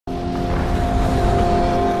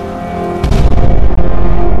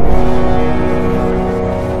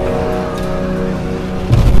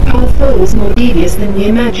was more devious than we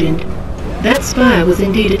imagined. That spire was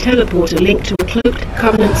indeed a teleporter linked to a cloaked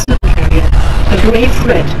Covenant supercarrier, a grave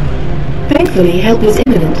threat. Thankfully, help is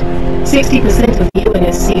imminent. 60% of the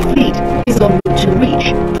UNSC fleet is en route to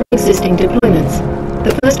Reach for existing deployments.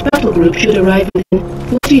 The first battle group should arrive within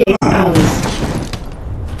 48 hours.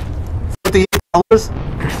 48 hours?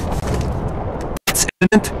 It's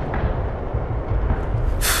imminent?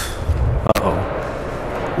 Uh-oh.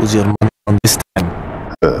 Who's your mom on this time?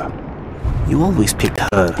 Her. You always picked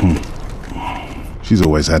her. She's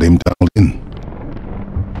always had him dialed in.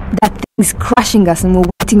 That thing's crushing us and we're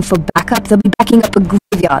waiting for backup. They'll be backing up a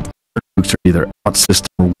graveyard. The nukes are either out system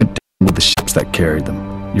or went down with the ships that carried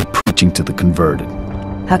them. You're preaching to the converted.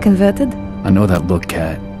 How converted? I know that look,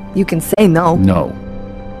 Cat. You can say no. No.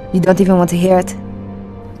 You don't even want to hear it?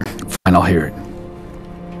 Fine, I'll hear it.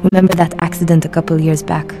 Remember that accident a couple years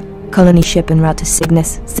back? Colony ship en route to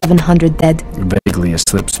Cygnus, 700 dead. Vaguely a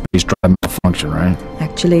slip space drive malfunction, right?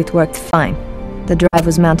 Actually, it worked fine. The drive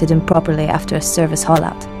was mounted improperly after a service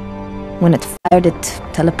haul-out. When it fired, it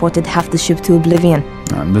teleported half the ship to oblivion.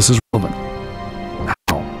 This is relevant.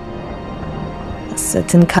 How? A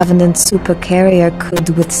certain Covenant supercarrier could,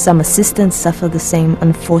 with some assistance, suffer the same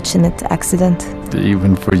unfortunate accident.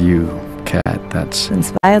 Even for you, Cat, that's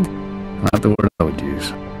Inspired? not the word I would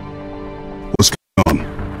use. What's going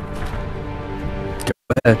on? Go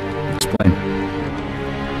ahead, explain.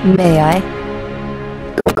 May I?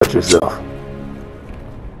 Don't cut yourself.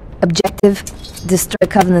 Objective: destroy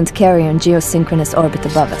Covenant carrier in geosynchronous orbit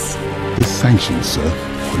above us. It's sanctioned, sir.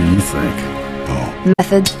 What do you think? Oh.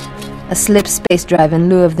 Method: a slip space drive in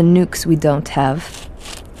lieu of the nukes we don't have.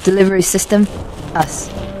 Delivery system: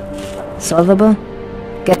 us. Solvable?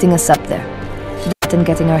 Getting us up there. That and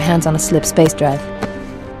getting our hands on a slip space drive.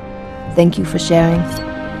 Thank you for sharing.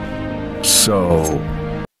 So,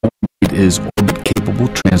 it is orbit-capable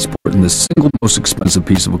transport and the single most expensive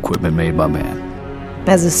piece of equipment made by man.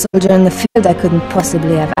 As a soldier in the field, I couldn't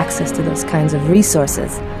possibly have access to those kinds of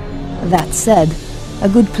resources. That said, a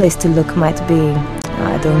good place to look might be,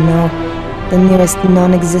 I don't know, the nearest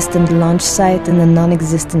non-existent launch site in the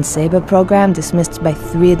non-existent Saber program dismissed by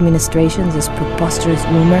 3 administrations as preposterous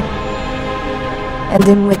rumor, and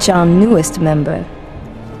in which our newest member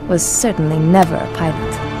was certainly never a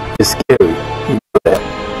pilot. It's scary. You know that.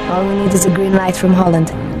 All we need is a green light from Holland.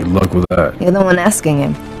 Good luck with that. You're the one asking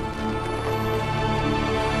him.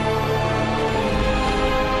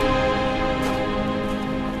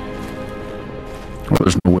 Well,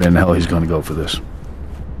 there's no way in hell he's gonna go for this.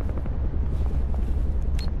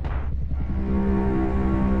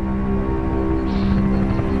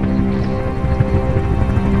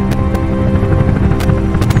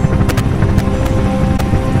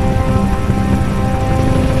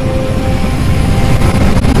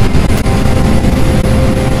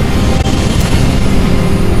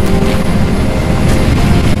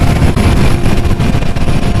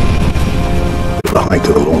 The height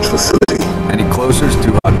of the launch facility. Any closer is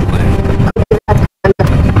too hot to land.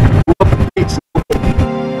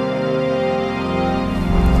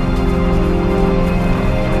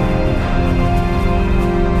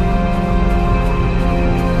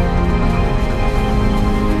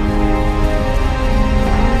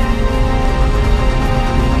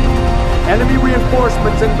 Enemy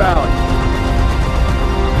reinforcements inbound.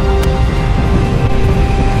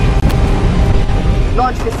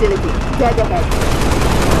 Launch facility, dead ahead.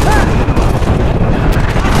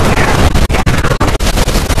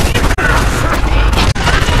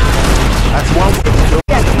 That's one way to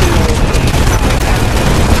go.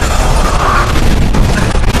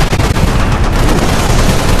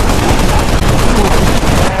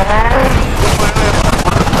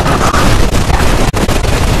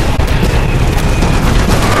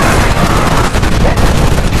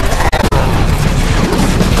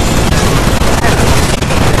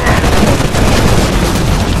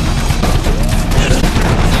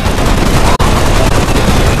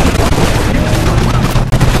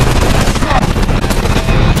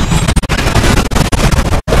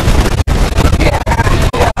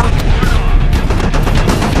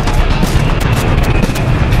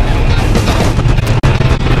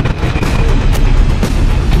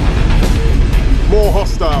 More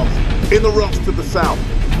hostiles in the rocks to the south.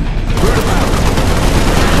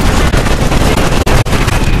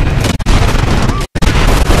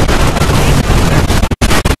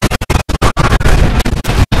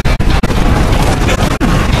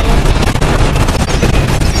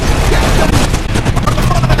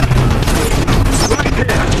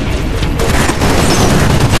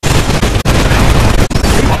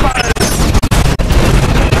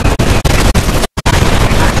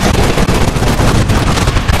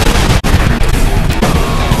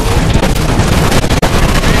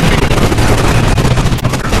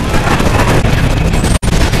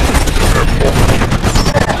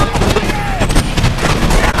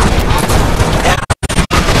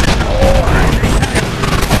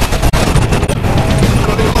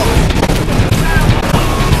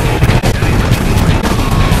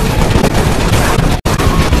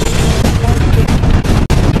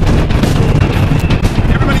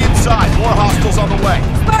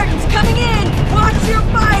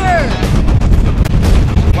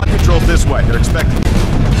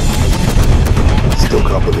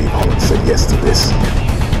 can't believe Holland said yes to this.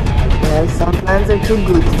 Well, some plans are too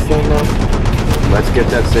good to say no. Let's get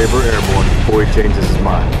that Saber airborne before he changes his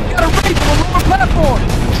mind. Got a raid on the lower platform!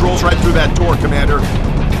 Controls right through that door, Commander.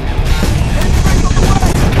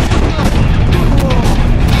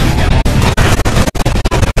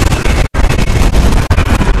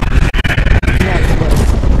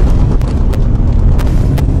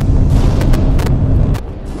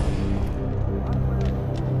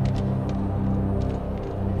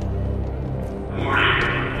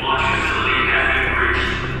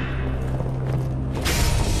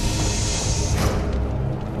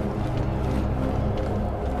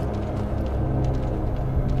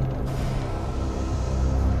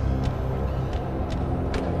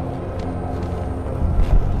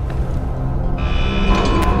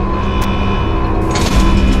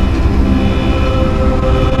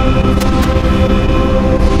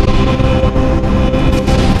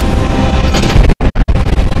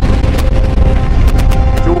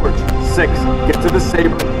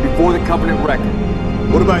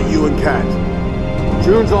 What about you and Kat?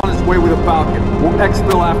 June's on his way with a Falcon. We'll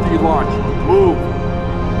exfil after you launch. Move!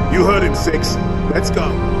 You heard him, 6. Let's go.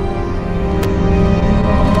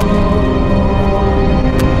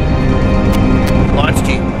 Launch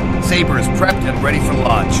team, Saber is prepped and ready for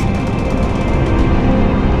launch.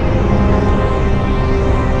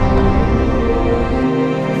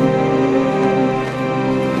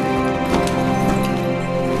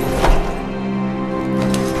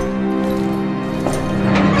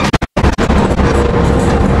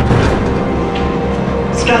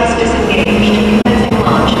 Struts disengaged. Commencing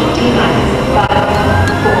launch in T-minus 5,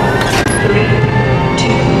 4, 3,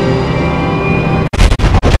 2.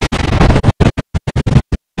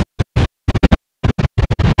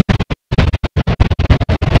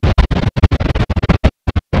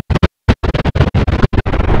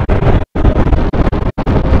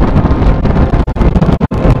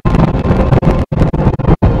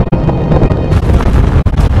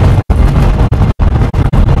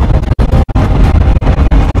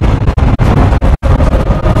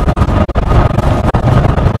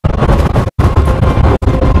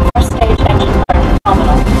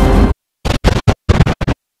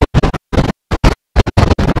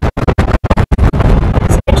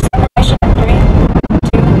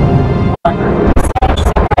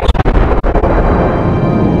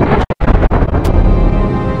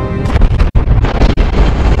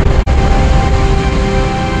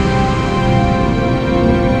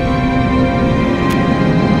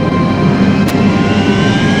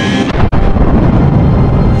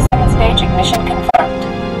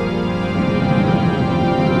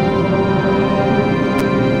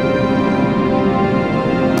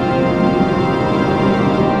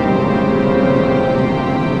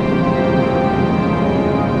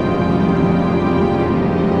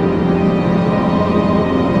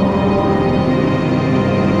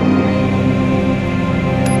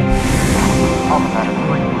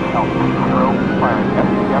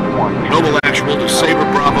 Global actual to Saber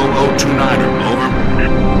Bravo 029er, over.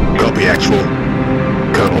 Copy actual.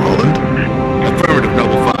 Colonel Holland? Affirmative,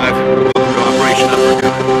 Noble 5. Welcome to Operation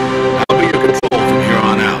Uppercut. I'll be your control from here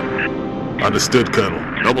on out. Understood, Colonel.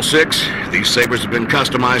 Noble 6, these Sabers have been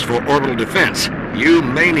customized for orbital defense. You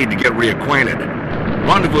may need to get reacquainted.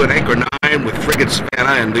 Rendezvous at Anchor 9 with Frigate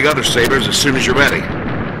Savannah and the other Sabers as soon as you're ready.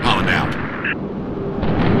 Holland out.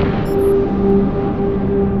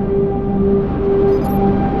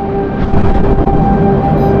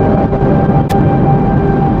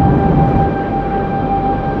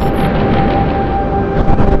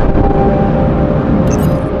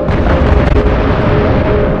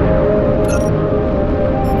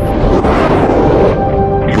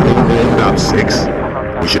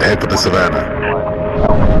 We should head for the Savannah.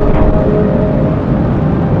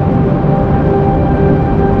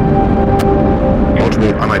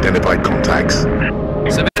 Multiple unidentified contacts.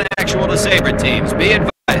 Savannah actual to Saber teams. Be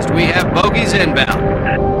advised, we have bogeys inbound.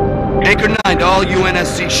 Anchor 9 to all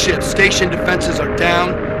UNSC ships. Station defenses are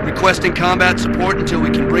down. Requesting combat support until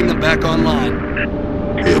we can bring them back online.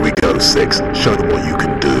 Here we go, 6. Show them what you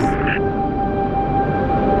can do.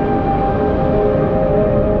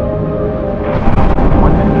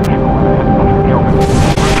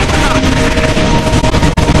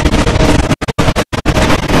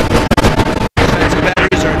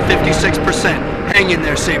 Hang in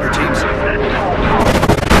there, Saber teams.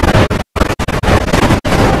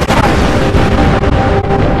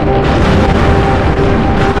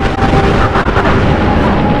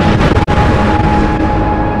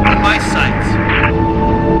 On my sights.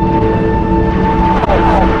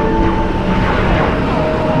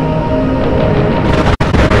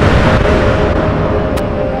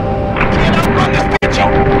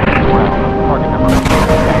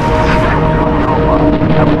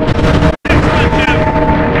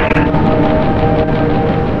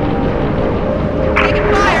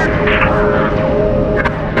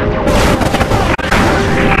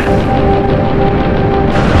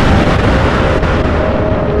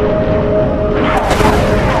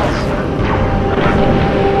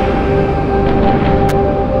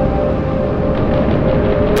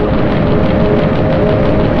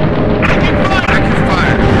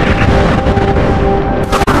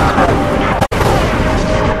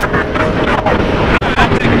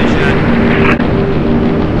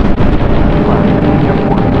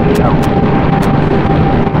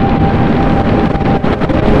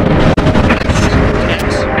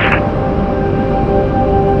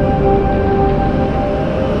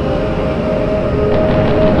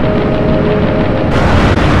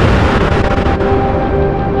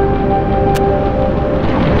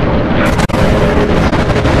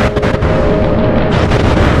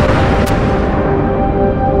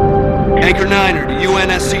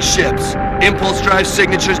 ships. Impulse drive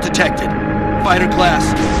signatures detected. Fighter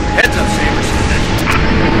class. Heads up, Sabres.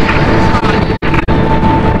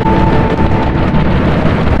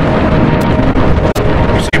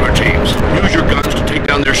 Saber teams, use your guns to take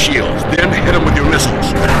down their shields, then hit them with your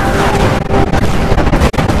missiles.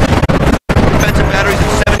 Defensive batteries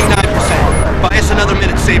at 79%. Buy us another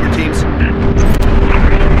minute, Saber teams.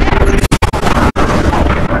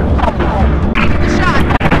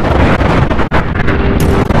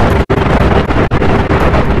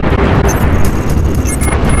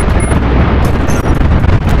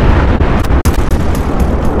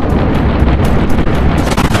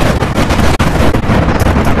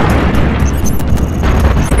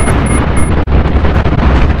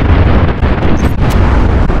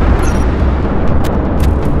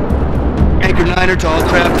 To all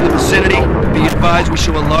craft in the vicinity, be advised we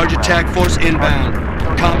show a large attack force inbound.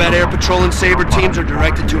 Combat air patrol and Saber teams are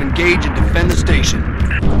directed to engage and defend the station.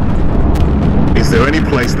 Is there any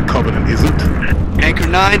place the Covenant isn't? Anchor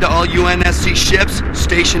 9 to all UNSC ships,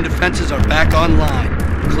 station defenses are back online.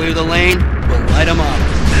 Clear the lane, we'll light them up.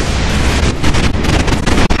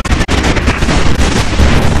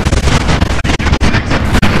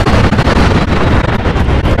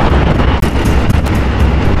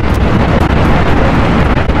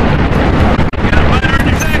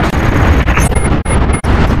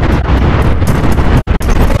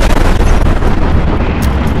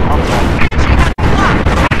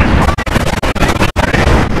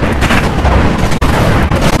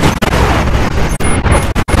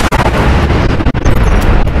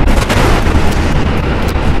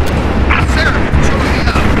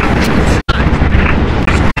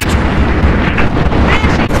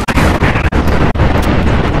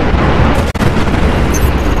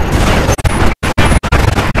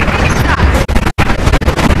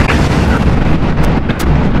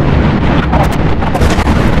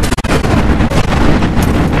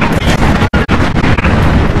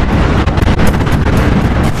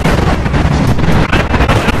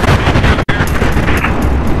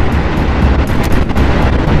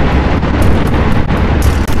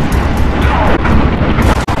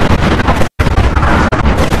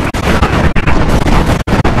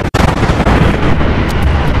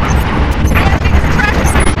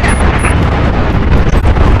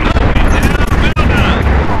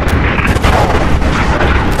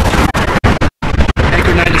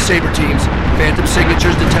 Saber teams, phantom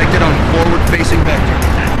signatures detected on a forward-facing vector.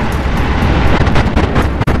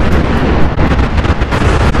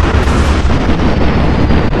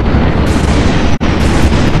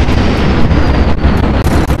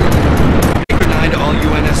 Anchor 9 to all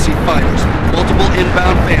UNSC fighters. Multiple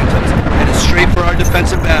inbound phantoms, headed straight for our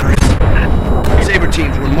defensive batteries. Saber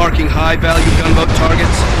teams, we're marking high-value gunboat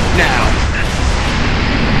targets now.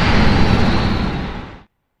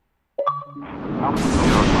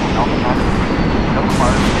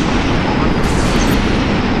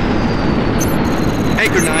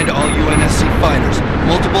 Anchor 9 to all UNSC fighters.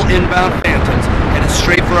 Multiple inbound phantoms, headed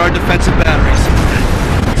straight for our defensive batteries.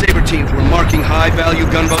 Saber teams, we're marking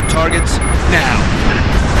high-value gunboat targets now.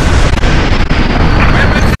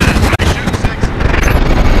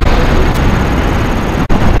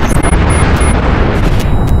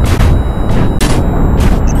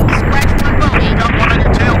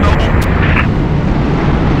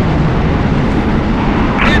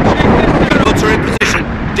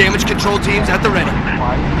 Damage control teams at the ready.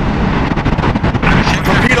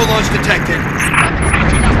 Torpedo launch detected.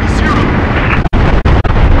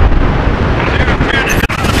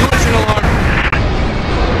 Collision alarm.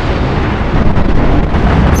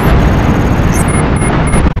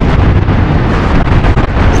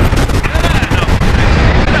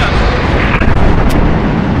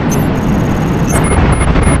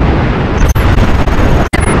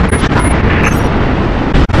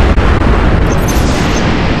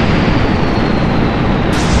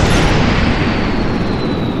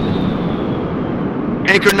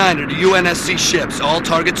 Anchor 9er to UNSC ships, all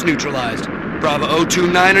targets neutralized. Bravo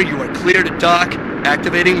 029er, you are clear to dock.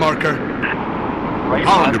 Activating marker.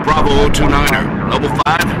 Holland to Bravo 029er. Level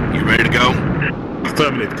 5, you ready to go?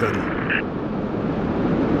 Affirmative, Colonel.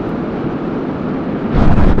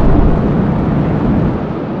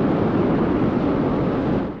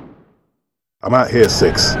 I'm out here,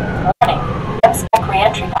 6. Warning. M-Spec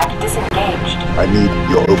re-entry pack disengaged. I need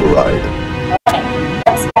your override. Warning.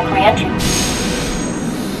 M-Spec re-entry.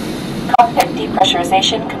 Cockpit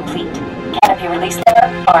depressurization complete. Canopy release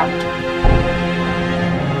lever armed.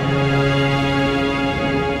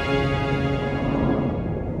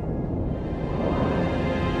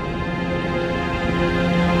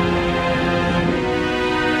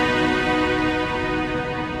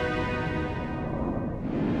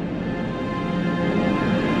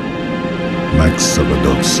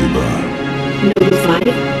 Siba. Noble 5,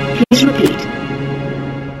 please repeat.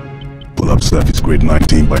 Pull up surface grid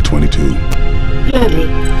 19 by 22. Gladly.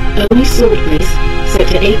 Only sword base,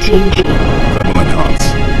 sector 18G. Thermal enhance.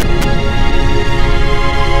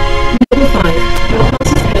 Noble 5, your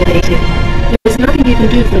pulse is elevating. There is nothing you can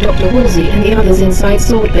do for Dr. Halsey and the others inside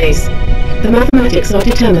sword base. The mathematics are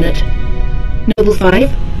determinate. Noble 5?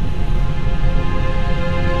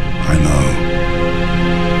 I know.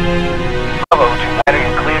 Bravo,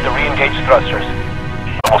 United cleared to re-engage thrusters.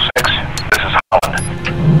 Noble 6, this is Holland.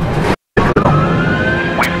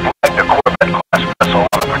 We've flagged a Corvette-class vessel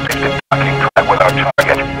on a predicted docking track with our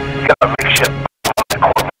target. Got a makeshift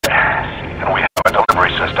Corvette, and we have a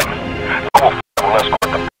delivery system. Noble 5 will escort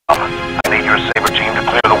the bomb. I need your Saber team to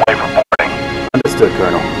clear the way for boarding. Understood,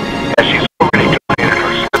 Colonel. As she's already donated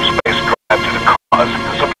her slip space drive to the cause,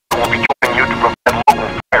 some people will be joining you to provide local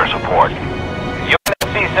fire support.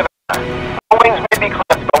 UNSC Savannah. The wings may be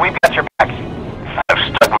clipped, but we've got your back. I've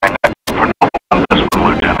stuck my neck for no on this one,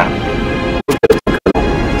 Lieutenant.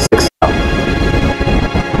 6 out.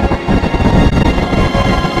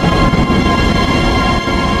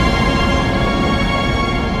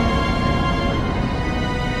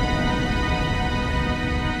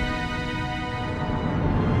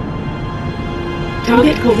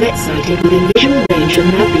 Target Corvette sighted within visual range of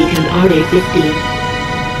nav beacon RA-15.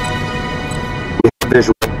 We have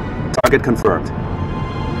visual. Target confirmed.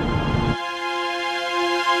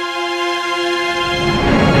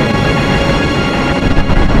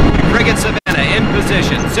 Frigate Savannah in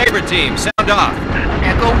position. Saber team, sound off.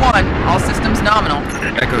 Echo 1, all systems nominal.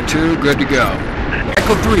 Echo 2, good to go.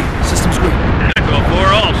 Echo 3, systems green. Echo 4,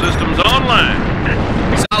 all systems online.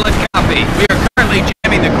 Solid copy. We are currently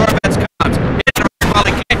jamming the Corvette's comms. Interrupt while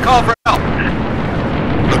it can't call for help.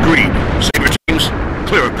 Agreed. Saber teams,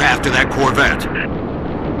 clear a path to that Corvette.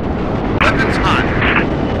 Weapons hot.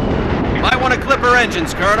 Might want to clip her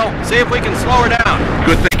engines, Colonel. See if we can slow her down.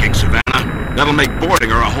 Good thinking, Savannah. That'll make boarding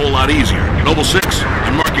her a whole lot easier. Noble 6,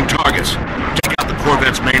 I'm marking targets. Take out the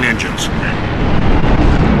Corvette's main engines.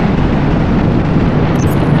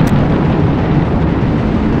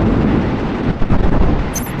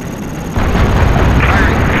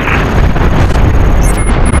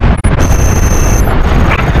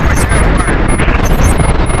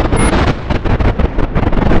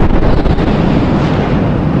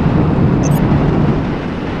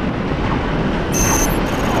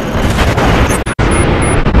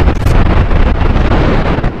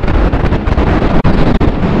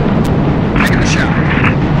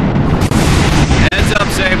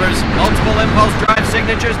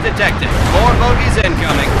 Detected. More bogies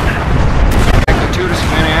incoming. Echo 2 to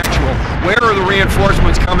Savannah Actual. Where are the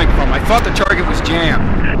reinforcements coming from? I thought the target was jammed.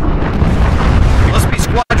 Must be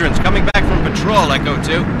squadrons coming back from patrol, Echo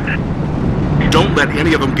 2. Don't let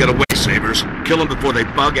any of them get away, Sabers. Kill them before they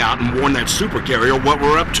bug out and warn that supercarrier what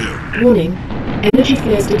we're up to. Warning. Energy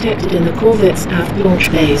flares detected in the Corvette's aft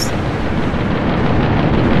launch bays.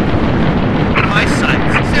 On my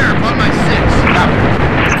sights. Sarah, on my 6.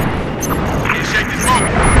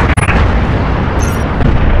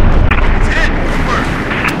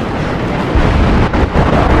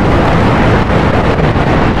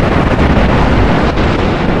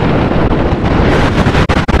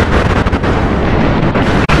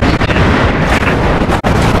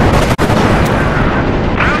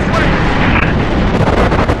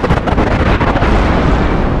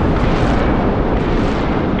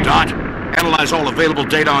 All available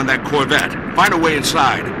data on that Corvette. Find a way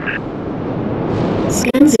inside.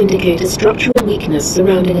 Scans indicate a structural weakness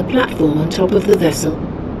surrounding a platform on top of the vessel.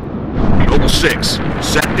 Noble 6,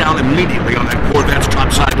 set down immediately on that Corvette's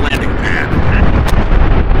topside landing pad.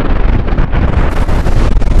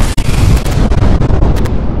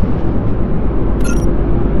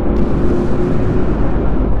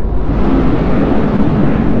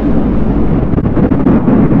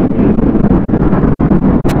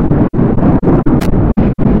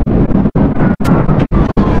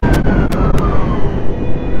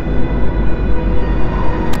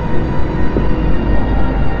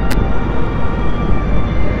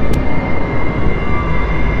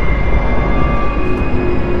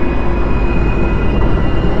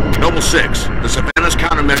 The Savannah's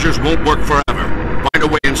countermeasures won't work forever. Find a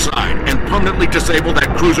way inside and permanently disable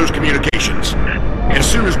that cruiser's communications. As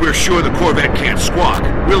soon as we're sure the Corvette can't squawk,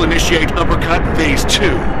 we'll initiate Uppercut Phase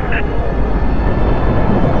 2.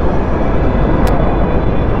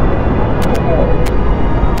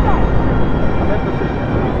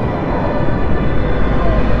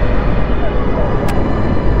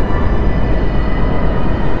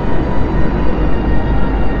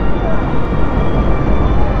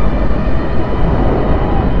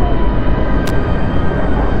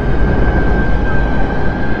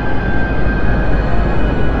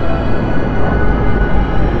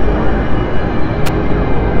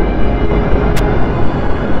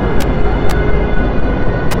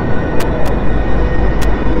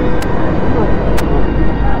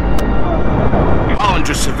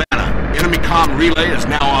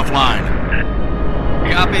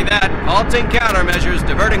 Halting countermeasures,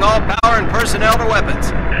 diverting all power and personnel to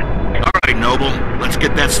weapons. All right, Noble. Let's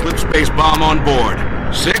get that slip space bomb on board.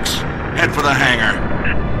 6, head for the hangar.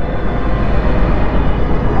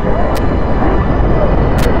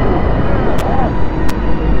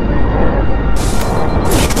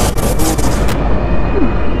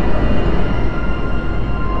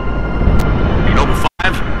 Noble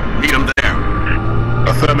 5, meet him there.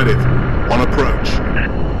 Affirmative. On approach.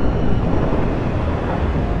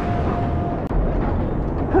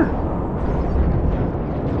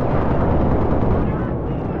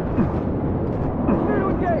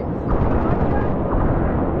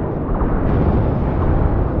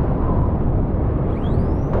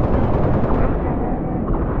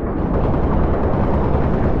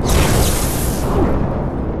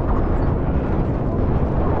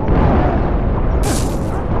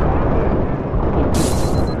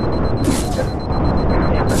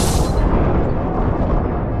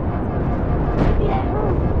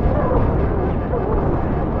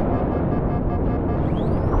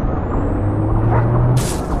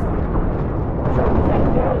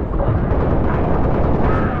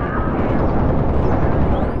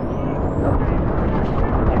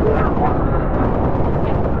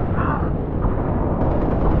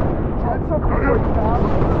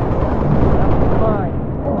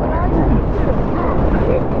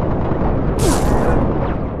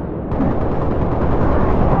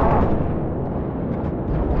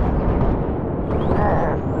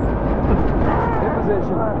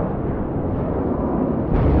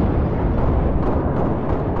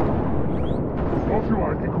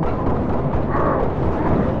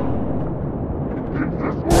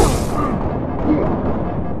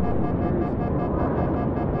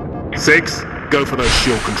 Six, go for those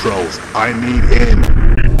shield controls. I need in.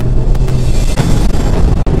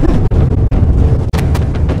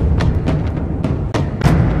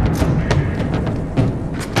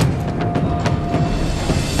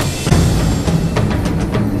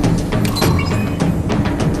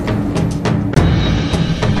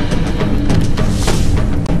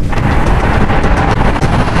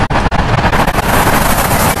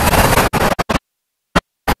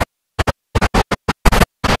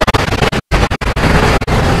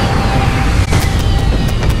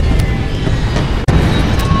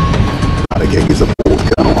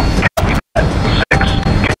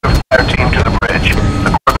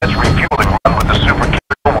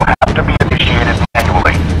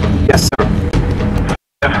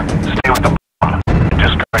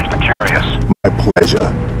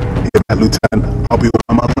 Lieutenant, I'll be with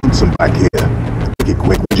my lonesome back here. Make it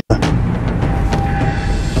quick, would you?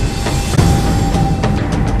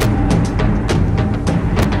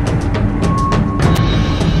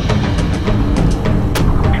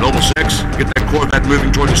 Noble 6, get that Corvette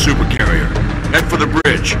moving toward the supercarrier. Head for the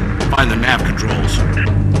bridge. Find the nav controls.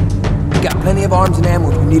 We got plenty of arms and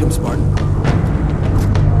ammo if we need them, Spartan.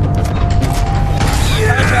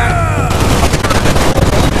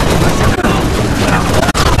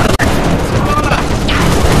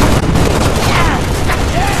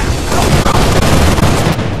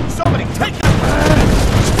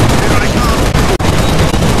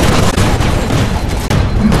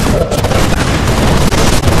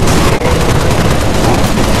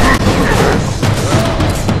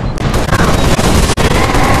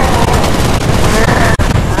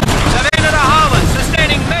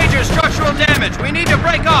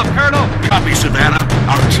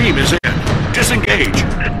 Disengage!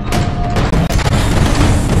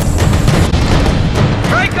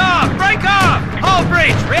 Break off! Break off! Hull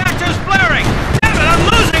breach! Reactors flaring! Damn it, I'm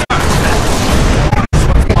losing her!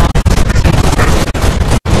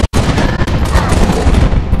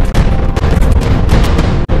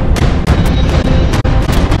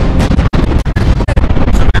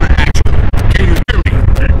 Can you hear me?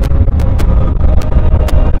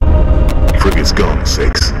 Frigate's gone,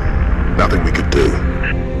 6. Nothing we could do.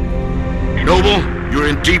 Noble, you're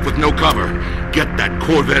in deep with no cover. Get that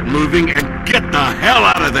Corvette moving and get the hell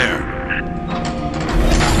out of there!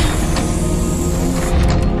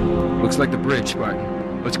 Looks like the bridge,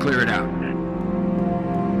 Spartan. Let's clear it out.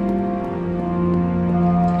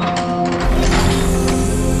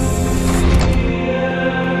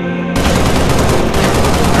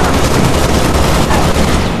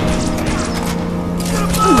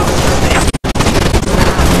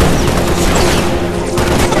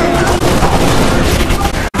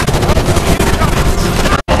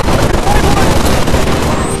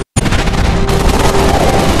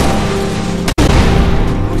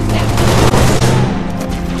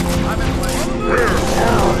 I'm in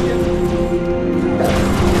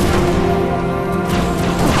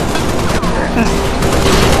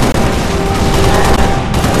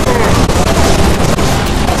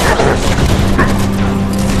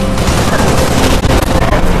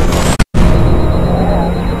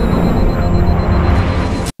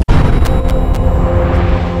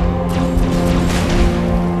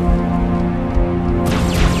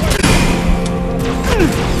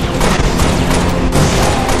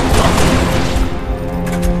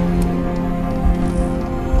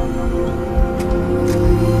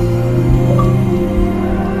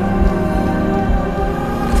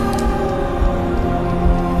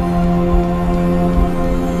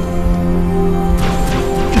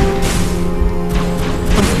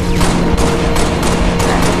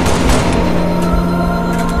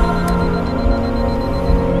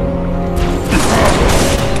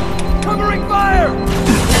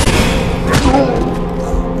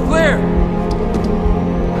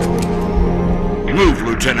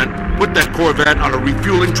Corvette on a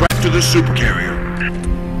refueling track to the supercarrier.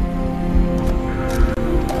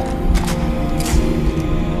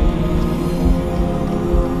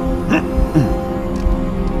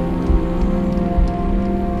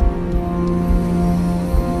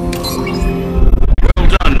 Well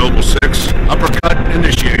done, Noble 6. Uppercut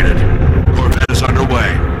initiated. Corvette is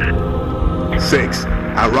underway. 6.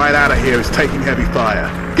 Our ride out of here is taking heavy fire.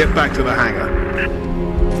 Get back to the hangar.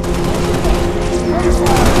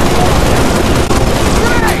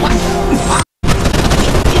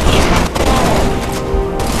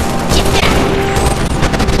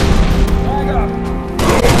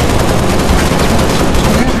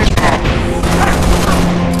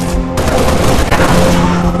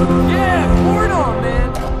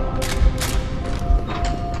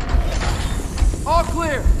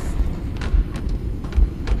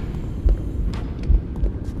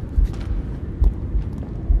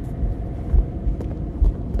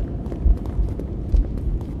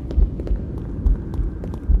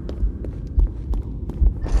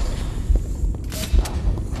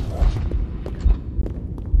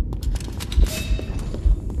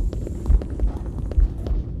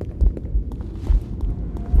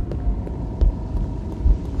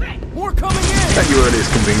 At your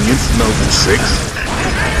earliest convenience, Noble 6.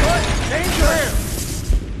 Danger!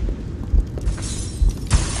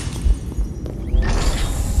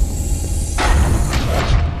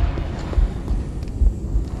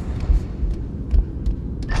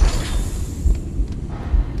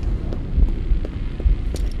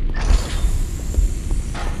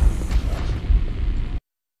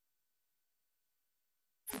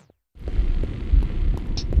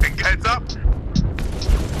 Think heads up.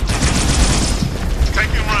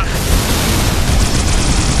 Take your run.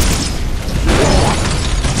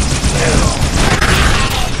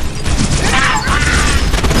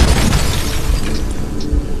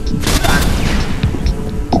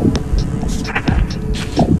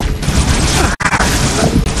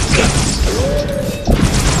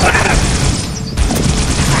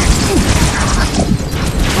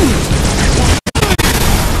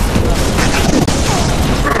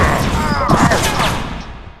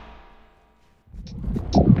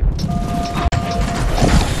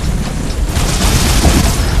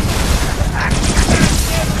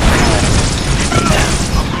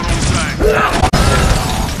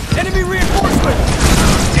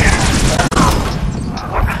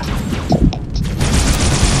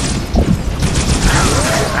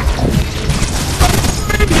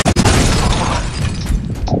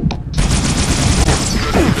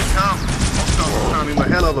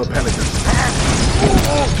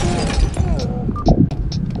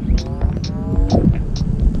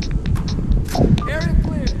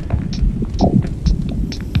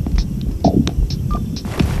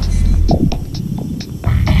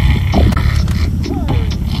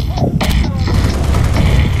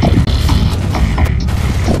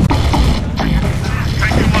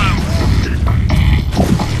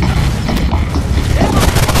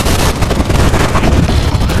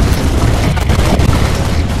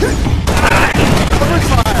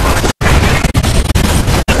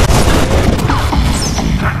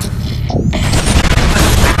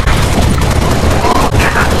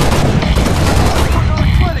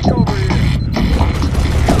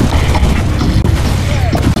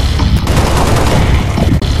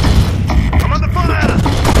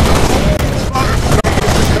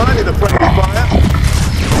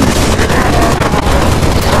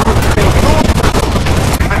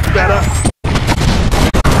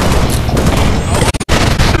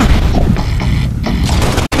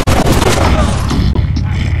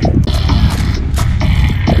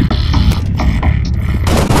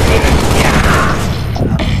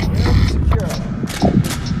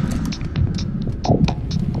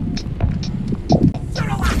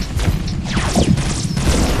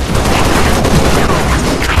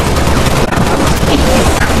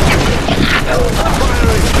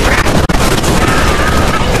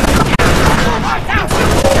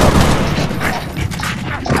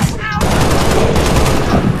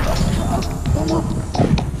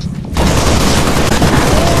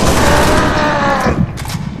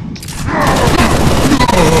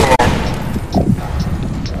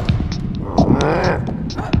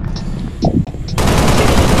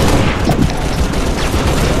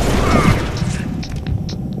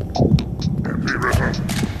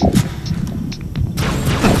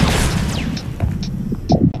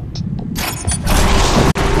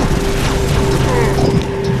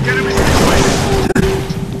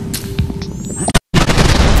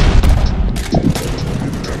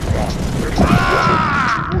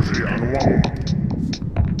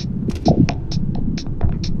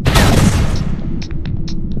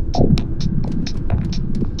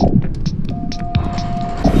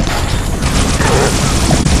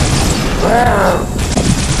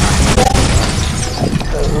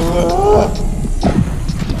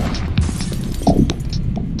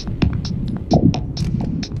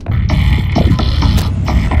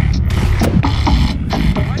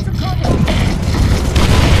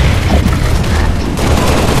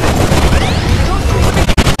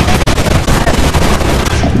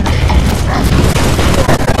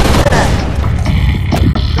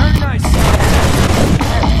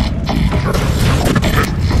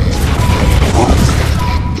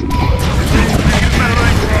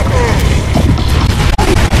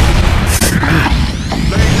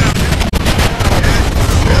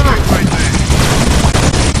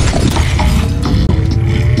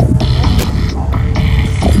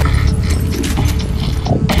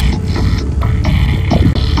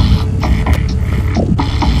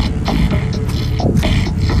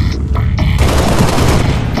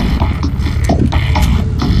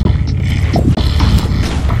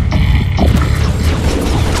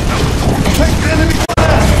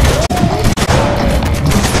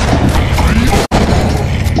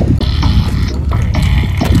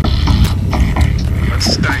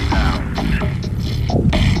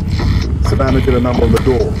 get a number on the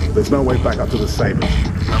door. There's no way back up to the Sabres.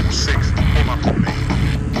 Level 6, pull up on me.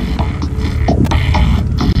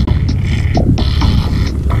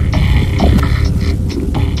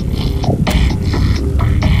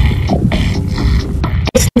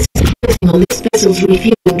 On this vessel's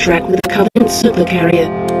refueling track with a Covenant supercarrier.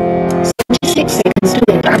 76 seconds to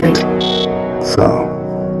impact.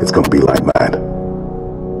 So, it's gonna be like mad.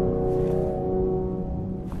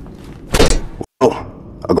 Well,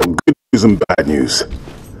 I've got good news and bad news.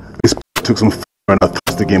 This took some fire and our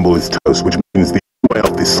thruster gimbal is toast, which means the only way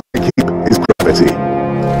off this keep is gravity.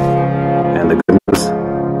 And the good news?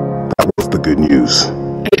 That was the good news.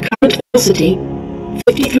 At current velocity,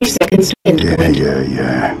 53 seconds to endpoint.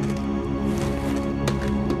 Yeah.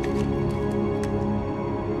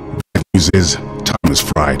 News is, time is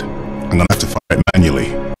fried. I'm gonna have to fight it manually.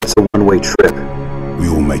 It's a one-way trip. We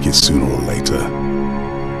all make it sooner or later.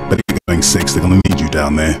 But if you're going 6, they're gonna need you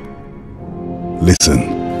down there. Listen,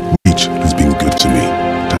 reach